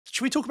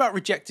Should we talk about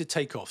rejected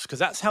takeoffs? Because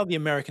that's how the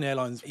American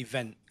Airlines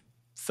event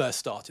first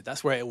started.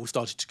 That's where it all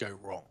started to go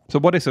wrong. So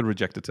what is a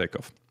rejected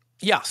takeoff?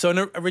 Yeah,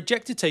 so a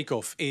rejected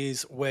takeoff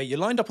is where you're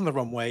lined up on the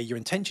runway, your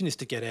intention is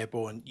to get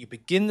airborne, you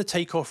begin the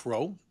takeoff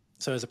roll.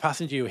 So as a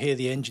passenger, you'll hear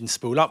the engine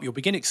spool up, you'll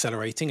begin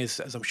accelerating, as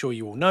I'm sure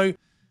you all know.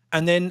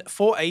 And then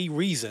for a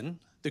reason,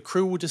 the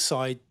crew will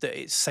decide that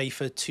it's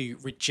safer to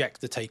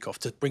reject the takeoff,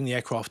 to bring the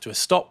aircraft to a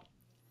stop,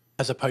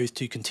 as opposed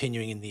to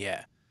continuing in the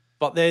air.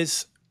 But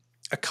there's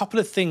a couple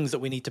of things that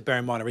we need to bear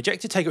in mind. A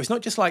rejected takeoff is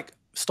not just like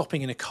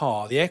stopping in a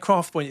car. The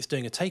aircraft, when it's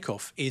doing a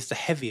takeoff, is the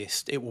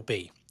heaviest it will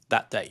be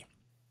that day.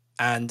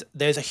 And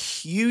there's a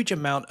huge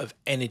amount of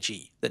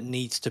energy that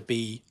needs to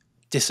be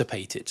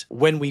dissipated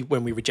when we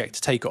reject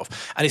a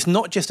takeoff. And it's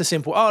not just a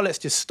simple, oh, let's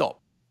just stop.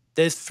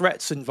 There's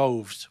threats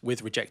involved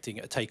with rejecting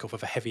a takeoff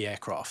of a heavy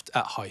aircraft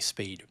at high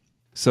speed.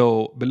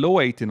 So below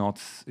 80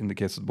 knots, in the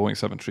case of Boeing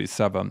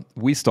 737,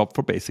 we stop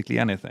for basically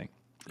anything,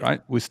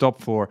 right? We stop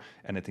for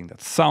anything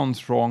that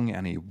sounds wrong,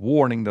 any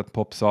warning that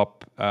pops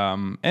up,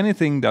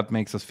 anything that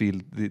makes us feel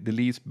the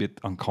least bit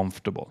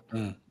uncomfortable.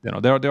 You know,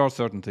 there are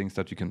certain things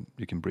that you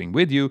can bring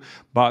with you,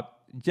 but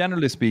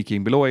generally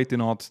speaking, below 80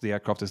 knots, the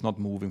aircraft is not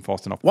moving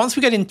fast enough. Once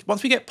we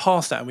get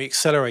past that and we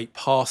accelerate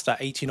past that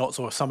 80 knots,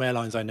 or some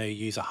airlines I know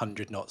use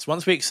 100 knots.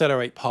 Once we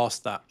accelerate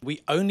past that,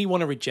 we only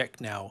want to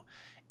reject now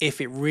if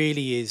it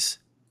really is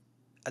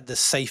the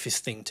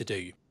safest thing to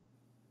do.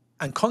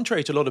 And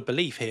contrary to a lot of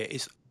belief here,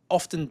 it's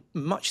often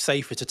much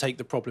safer to take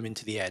the problem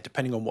into the air,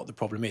 depending on what the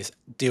problem is,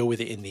 deal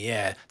with it in the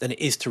air, than it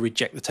is to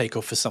reject the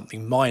takeoff for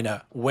something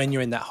minor when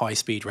you're in that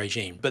high-speed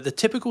regime. But the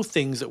typical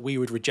things that we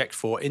would reject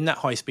for in that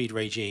high-speed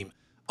regime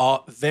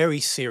are very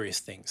serious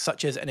things,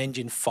 such as an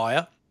engine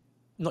fire,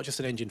 not just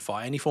an engine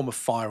fire, any form of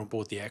fire on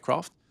board the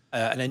aircraft,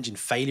 an engine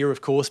failure,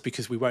 of course,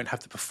 because we won't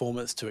have the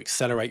performance to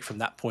accelerate from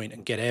that point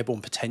and get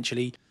airborne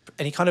potentially,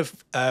 any kind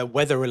of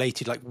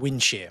weather-related like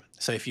wind shear.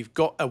 So if you've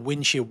got a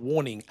wind shear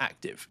warning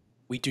active,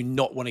 we do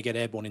not want to get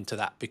airborne into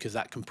that because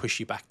that can push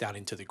you back down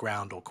into the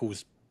ground or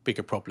cause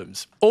bigger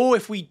problems. Or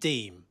if we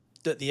deem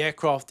that the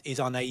aircraft is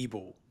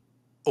unable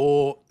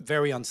or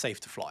very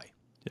unsafe to fly.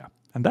 Yeah,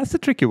 and that's the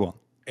tricky one.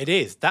 It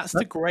is. That's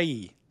the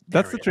grey.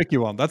 That's area. the tricky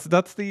one. That's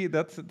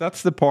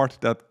the part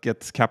that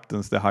gets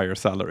captains the higher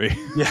salary.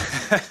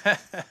 Yeah.